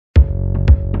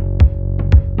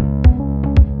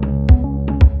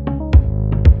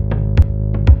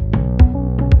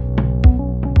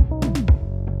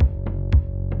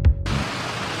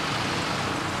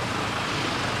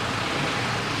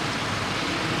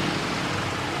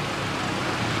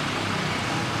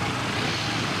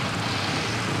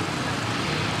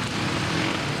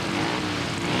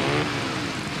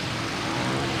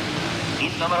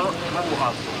nummer 2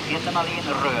 alltså. Peter Malin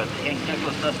röd, Henka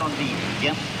Gustafsson vit,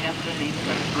 Jens Henry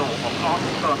Linder blå och Hans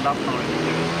Sörnland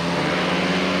norrut.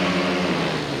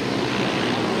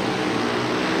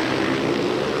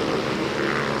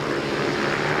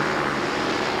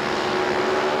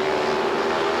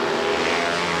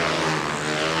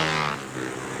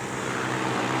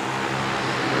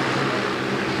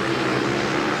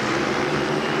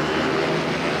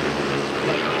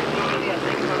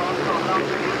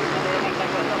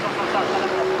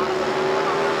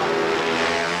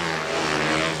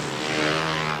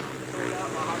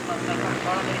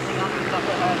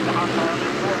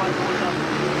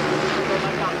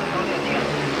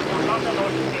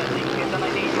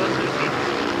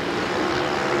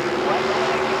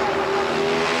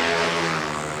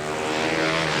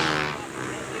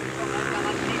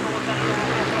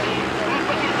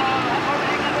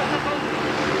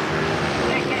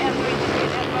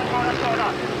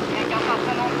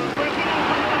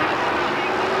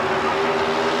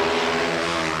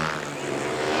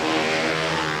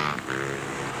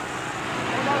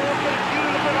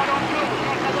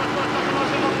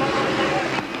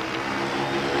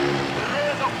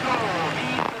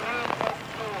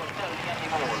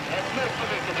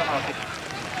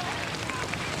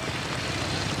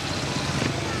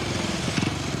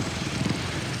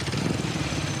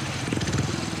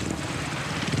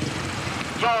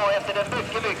 Ja, efter den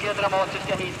mycket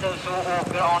dramatiska hiten så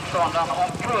åker Arne Sörnland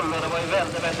omkull och det var ju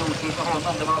väldigt otur för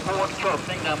honom. Det var hård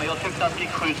kuppning där, men jag tyckte att det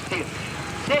gick schysst till.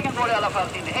 Segern går i alla fall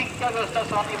till Henka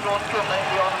Gustafsson ifrån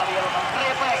Kumla-Indianerna med honom 3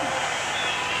 poäng.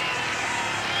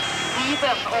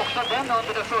 Tiden, också den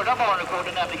under det förra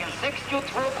banrekordet, nämligen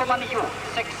 62,9.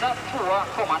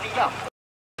 62,9.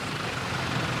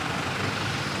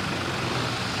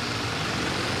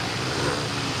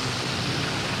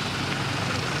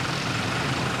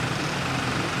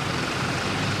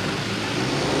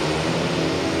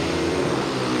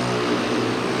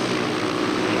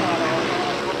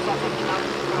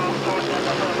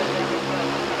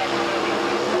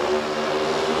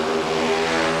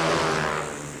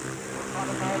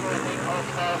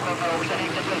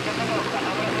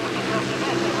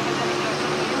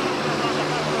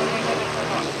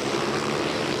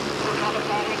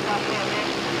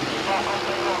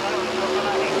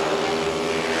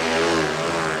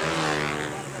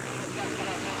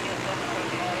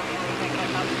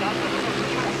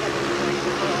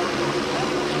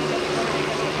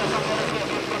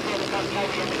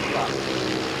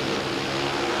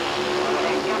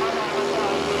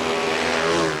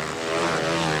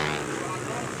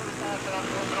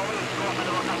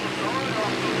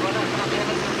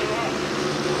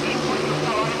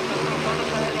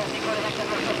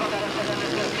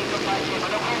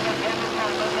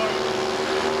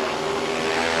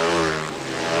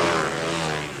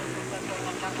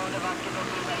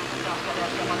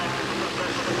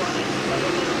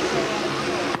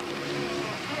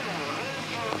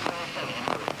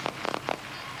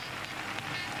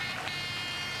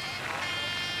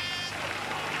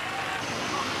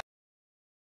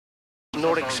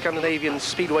 Nordic Scandinavian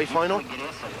Speedway final.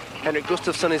 Henrik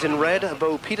Gustafsson is in red,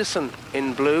 Bo Peterson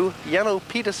in blue, Janno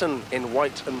Peterson in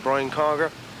white, and Brian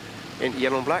Carger in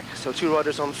yellow and black. So 2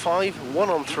 riders on 5, 1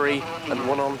 on 3 and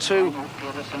 1 on 2.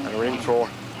 And we're in for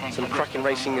some cracking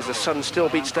racing as the sun still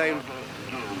beats down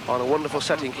on a wonderful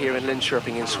setting here in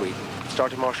Linköping in Sweden.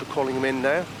 Starting marshal calling him in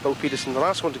now. Bo Peterson, the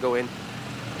last one to go in.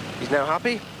 He's now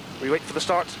happy. We wait for the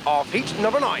start of heat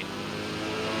number 9.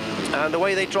 And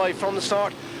away they drive from the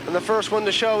start. And the first one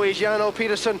to show is Janno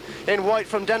Peterson in white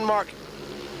from Denmark.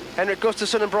 Henrik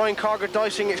Gustafsson and Brian Carger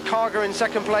dicing. It's Carger in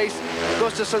second place,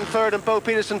 Gustafsson third, and Bo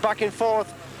Peterson back in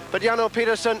fourth. But Janno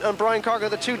Peterson and Brian Carger,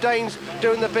 the 2 Danes,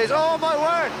 doing the biz. Oh my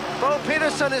word! Bo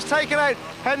Peterson has taken out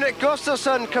Henrik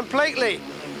Gustafsson completely.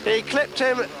 He clipped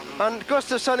him, and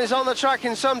Gustafsson is on the track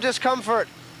in some discomfort.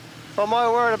 Oh my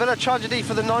word, a bit of tragedy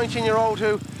for the 19-year-old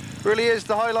who really is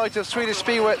the highlight of Swedish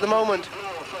Speedway at the moment.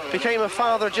 Became a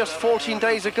father just 14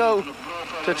 days ago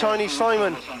to tiny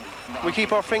Simon. We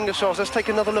keep our fingers crossed. Let's take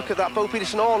another look at that. Bo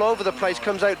Peterson all over the place,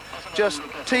 comes out, just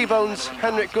T-bones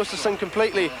Henrik Gustafsson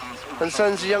completely and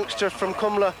sends the youngster from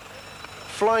Kumla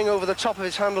flying over the top of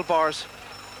his handlebars.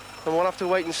 And we'll have to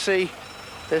wait and see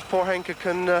if poor Henka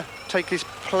can take his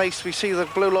place. We see the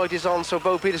blue light is on, so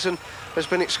Bo Peterson has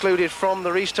been excluded from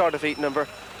the restart of heat number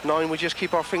 9. We just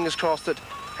keep our fingers crossed that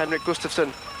Henrik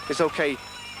Gustafsson is okay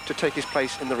to take his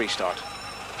place in the restart.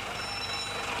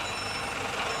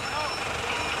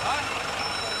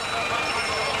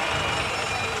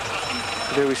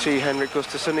 There we see Henrik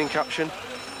Gustafsson in caption,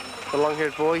 the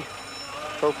long-haired boy.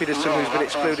 Bo Peterson, who's been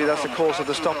excluded, that's the cause of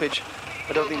the stoppage.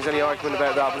 I don't think there's any argument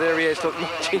about that, but there he is, look,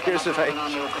 19 years of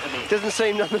age. Doesn't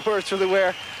seem none the worse for the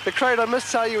wear. The crowd, I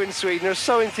must tell you, in Sweden are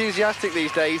so enthusiastic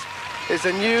these days. It's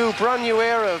a brand new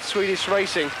era of Swedish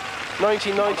racing.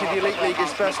 1990, the Elite League is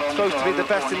supposed to be the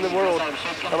best in the world,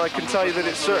 and I can tell you that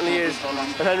it certainly is.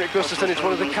 And Henrik Gustafsson is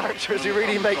one of the characters who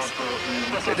really makes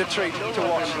it a treat to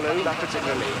watch Lou, that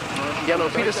particular league. Yellow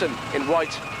Peterson in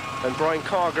white and Brian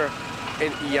Carger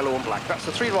in yellow and black. That's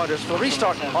the three riders for the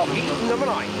restart of heat number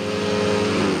 9.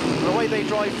 The way they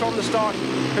drive from the start,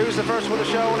 who's the first one to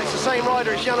show? Well, it's the same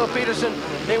rider, it's Yellow Peterson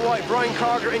in white, Brian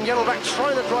Carger in yellow black,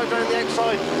 trying to drive down the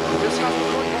outside. This hasn't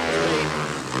quite got the speed.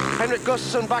 Henrik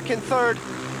Gustafsson back in third.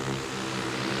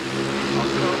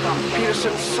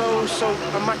 Peterson so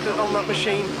immaculate on that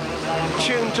machine,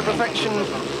 tuned to perfection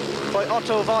by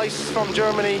Otto Weiss from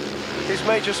Germany, his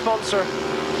major sponsor.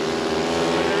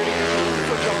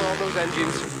 On those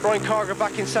engines. Brian Carger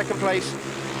back in second place.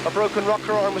 A broken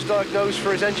rocker arm was diagnosed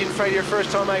for his engine failure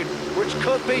first time out, which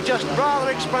could be just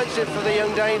rather expensive for the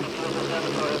young Dane.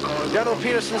 Yellow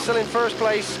Peterson still in first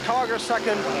place, Carger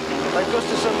second, and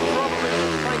Gustafsson probably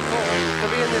thankful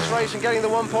to be in this race and getting the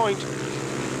 1 point.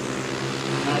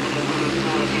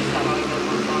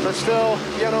 But still,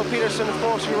 Yellow Peterson, of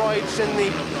course, who rides in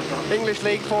the English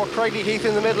League for Cragley Heath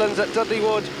in the Midlands at Dudley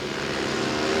Wood.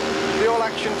 The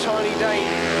all-action tiny Dane.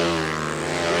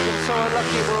 So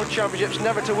unlucky at World Championships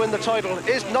never to win the title.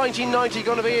 Is 1990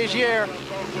 going to be his year?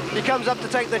 He comes up to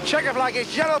take the checker flag.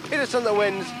 It's Yellow Peterson that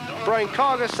wins. Brian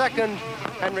Carger second,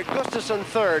 Henrik Gustafsson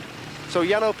third. So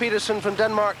Yellow Peterson from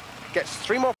Denmark gets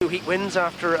 3 more heat wins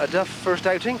after a duff first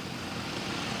outing.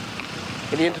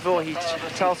 In the interval, he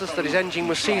tells us that his engine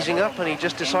was seizing up and he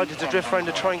just decided to drift round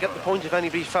to try and get the point if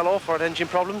anybody fell off or had engine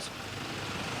problems.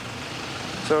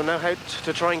 So now out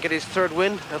to try and get his 3rd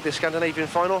win of the Scandinavian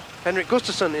final. Henrik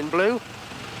Gustafsson in blue.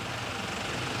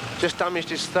 Just damaged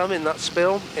his thumb in that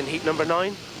spill in heat number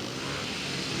 9.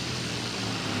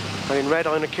 And in red,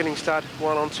 Einar Killingstad,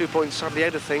 while on 2 points, sadly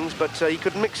out of things, but he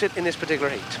could mix it in this particular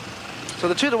heat. So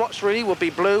the two to watch really will be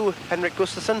blue, Henrik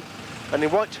Gustafsson, and in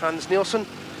white, Hans Nielsen.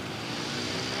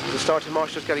 The starting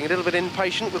marshal's getting a little bit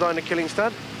impatient with Einar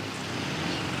Killingstad.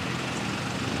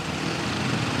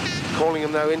 Calling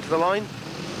him now into the line.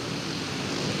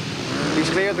 He's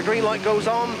clear, the green light goes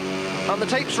on, and the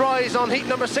tapes rise on heat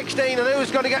number 16, and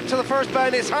who's going to get to the first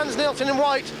bend? It's Hans Nielsen in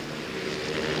white.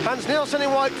 Hans Nielsen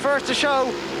in white, first to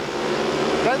show.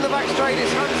 Then the back straight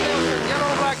is Hans Nielsen, yellow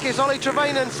and black is Ollie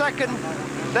Trevainen second.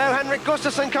 Now Henrik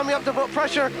Gustafsson coming up to put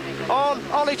pressure on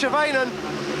Ollie Trevainen.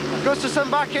 Gustafsson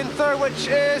back in third, which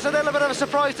is a little bit of a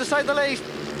surprise to say the least.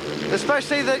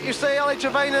 Especially that you see Ollie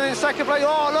Trevainen in second place.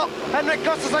 Oh look, Henrik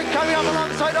Gustafsson coming up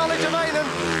alongside Ollie Trevainen.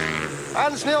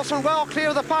 Hans Nielsen well clear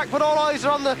of the pack, but all eyes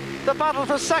are on the battle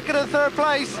for second and third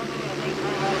place.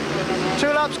 2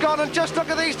 laps gone, and just look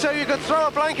at these two, you could throw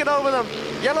a blanket over them.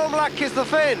 Yellow and black is the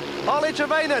Finn. Ollie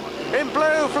Trevainen in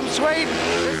blue from Sweden.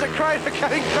 There's the crowd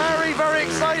getting very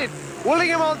excited, willing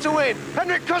him on to win.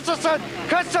 Henrik Gustafsson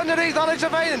cuts underneath Ollie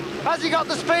Trevainen. Has he got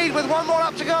the speed with 1 more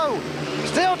lap to go?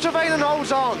 Still Trevainen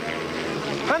holds on.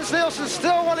 Hans Nielsen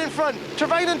still one in front.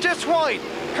 Trevainen just wide.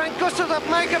 Can Gustafsson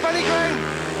make up any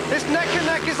ground? It's neck and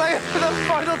neck as they for the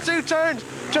final 2 turns.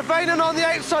 Trevainen on the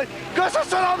outside,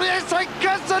 Gustafsson on the inside,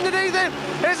 cuts underneath him.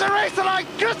 It's a race to like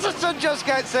Gustafsson just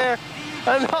gets there.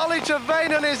 And Ollie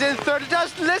Trevainen is in third.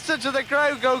 Just listen to the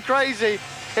crowd go crazy.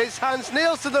 It's Hans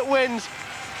Nielsen that wins.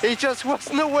 He just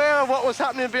wasn't aware of what was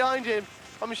happening behind him.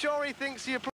 I'm sure he thinks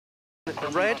he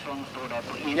red,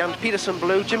 Jan Peterson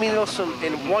blue, Jimmy Nielsen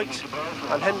in white,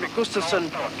 and Henrik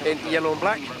Gustafsson in yellow and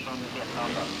black.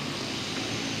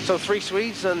 So 3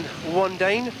 Swedes and 1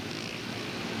 Dane.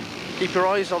 Keep your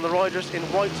eyes on the riders in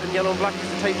white and yellow and black as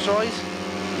the tapes rise.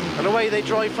 And away they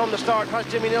drive from the start. Has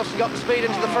Jimmy Nielsen got the speed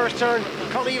into the first turn?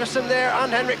 Con Iversen there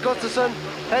and Henrik Gustafsson.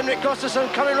 Henrik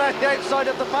Gustafsson coming round the outside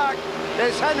of the pack.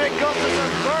 There's Henrik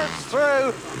Gustafsson bursts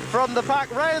through from the pack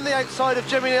round the outside of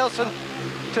Jimmy Nielsen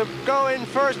to go in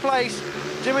first place.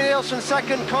 Jimmy Nielsen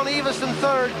second, Con Iversen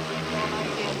third.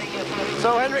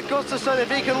 So Henrik Gustafsson,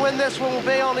 if he can win this one, will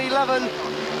be on 11.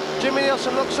 Jimmy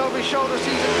Nielsen looks over his shoulder,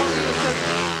 sees that Con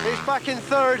Iversen is back in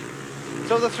third.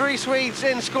 So the 3 Swedes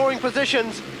in scoring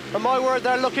positions, and my word,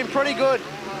 they're looking pretty good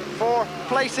for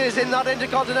places in that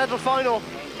Intercontinental final.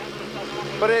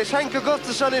 But it's Henka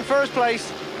Gustafsson in first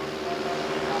place.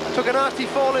 Took a nasty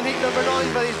fall in heat number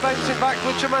 9, but he's bouncing back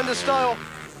with tremendous style.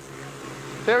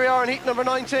 Here we are in heat number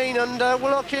 19, and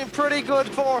we're looking pretty good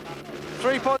for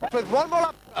 3 points with 1 more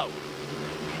lap.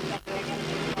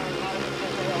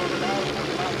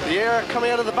 The air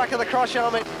coming out of the back of the cross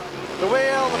helmet. The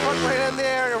wheel, the front wheel in the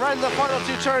air around the final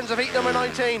 2 turns of heat number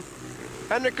 19.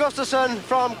 Henrik Gustafsson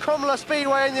from Kumla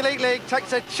Speedway in the Elite League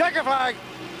takes a checker flag.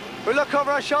 We look over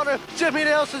our shoulder, Jimmy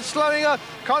Nielsen slowing up.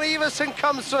 Connie Everson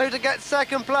comes through to get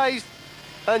second place,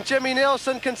 and Jimmy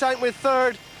Nielsen content with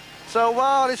third. So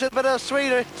wow, there's a bit of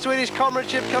Swedish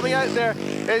comradeship coming out there.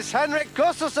 Is Henrik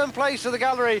Gustafsson plays to the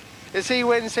gallery as he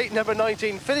wins heat number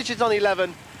 19, finishes on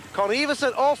 11. Connie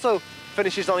Everson also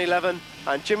finishes on 11,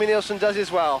 and Jimmy Nielsen does as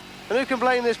well. And who can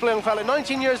blame this young fella,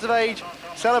 19 years of age,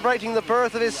 celebrating the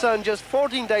birth of his son just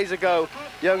 14 days ago.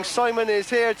 Young Simon is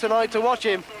here tonight to watch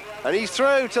him, and he's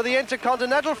through to the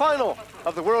Intercontinental Final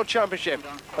of the World Championship.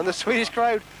 And the Swedish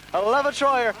crowd love a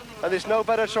trier, and there's no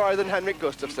better trier than Henrik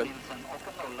Gustafsson.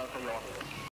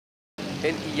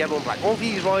 In yellow and black, all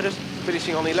these riders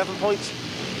finishing on 11 points,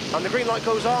 and the green light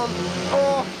goes on.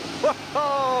 Oh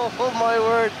my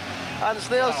word.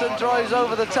 Hans Nielsen drives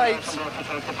over the tapes,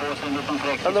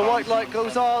 and the white light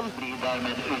goes on.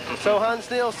 So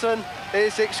Hans Nielsen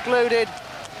is excluded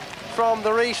from the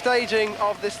restaging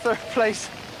of this third place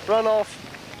runoff.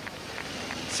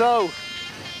 So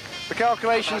the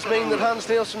calculations mean that Hans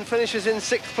Nielsen finishes in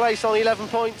 6th place on 11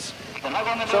 points.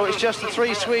 So it's just the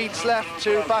 3 Swedes left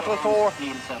to battle for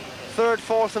 3rd,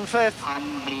 4th and 5th.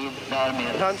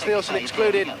 And Hans Nielsen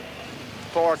excluded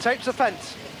for tapes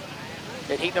offence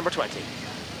in heat number 20.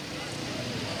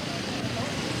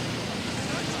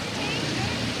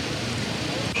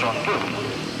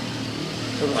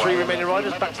 So the 3 remaining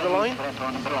riders back to the line.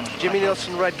 Jimmy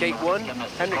Nielsen, red, gate 1.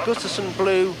 Henrik Gustafsson,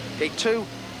 blue, gate 2.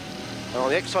 And on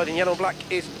the outside in yellow and black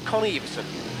is Connie Everson.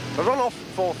 The runoff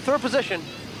for 3rd position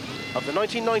of the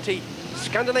 1990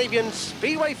 Scandinavian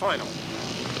Speedway Final.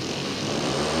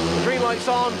 The green light's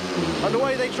on, and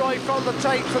away they drive from the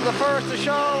tapes, and the first to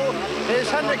show is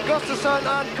Henrik Gustafsson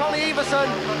and Connie Everson.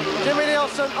 Jimmy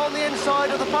Nielsen on the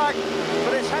inside of the pack,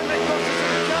 but it's Henrik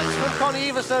Gustafsson just from Connie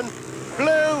Everson.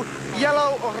 Blue,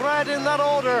 yellow, red in that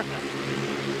order.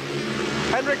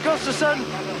 Henrik Gustafsson,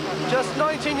 just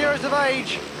 19 years of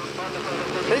age.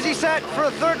 Is he set for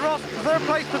a third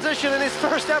place position in his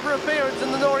first ever appearance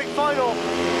in the Nordic final?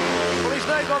 Well, he's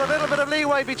now got a little bit of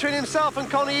leeway between himself and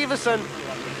Connie Everson.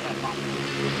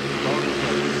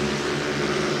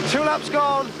 2 laps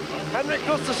gone. Henrik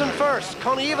Gustafsson first,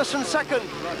 Connie Everson second,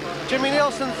 Jimmy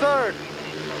Nielsen third.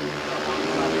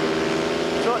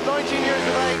 So at 19 years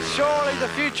of age, surely the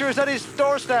future is at his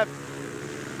doorstep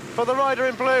for the rider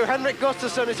in blue, Henrik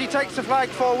Gustafsson, as he takes the flag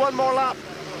for 1 more lap.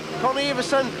 Connie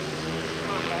Everson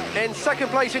in 2nd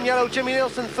place in yellow, Jimmy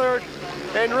Nielsen 3rd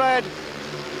in red.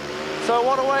 So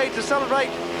what a way to celebrate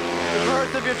the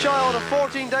birth of your child.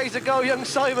 14 days ago, young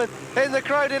Simon in the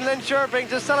crowd in Linköping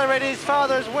to celebrate his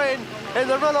father's win in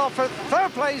the runoff for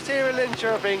 3rd place here in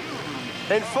Linköping.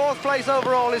 In 4th place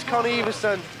overall is Connie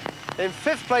Everson. In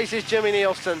 5th place is Jimmy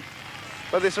Nielsen.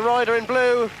 But this rider in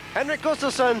blue, Henrik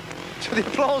Gustafsson, to the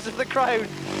applause of the crowd,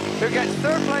 who gets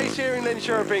 3rd place here in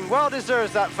Linköping. Well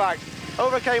deserves that fact.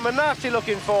 Overcame a nasty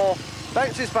looking fall,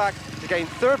 bounces back to gain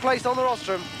 3rd place on the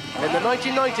rostrum in the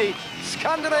 1990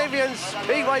 Scandinavian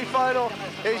Speedway Final.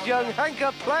 Is young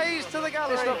Henka plays to the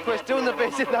gallery. Chris doing the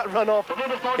bits in that runoff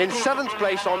in 7th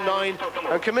place on 9,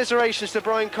 and commiserations to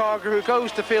Brian Carger, who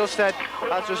goes to Fieldstead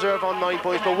as reserve on 9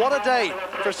 points. But what a day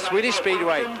for Swedish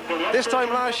Speedway. This time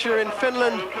last year in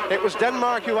Finland, it was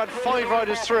Denmark who had 5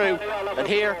 riders through, and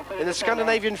here in the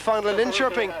Scandinavian final in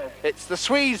Linköping, it's the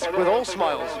Swedes with all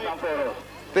smiles.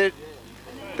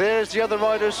 There's the other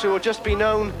riders who will just be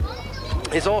known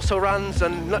is also runs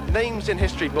and names in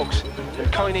history books.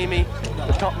 Kainimi,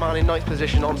 the top man in 9th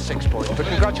position on 6 points. But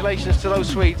congratulations to those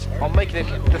Swedes on making it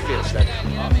to Fieldstead.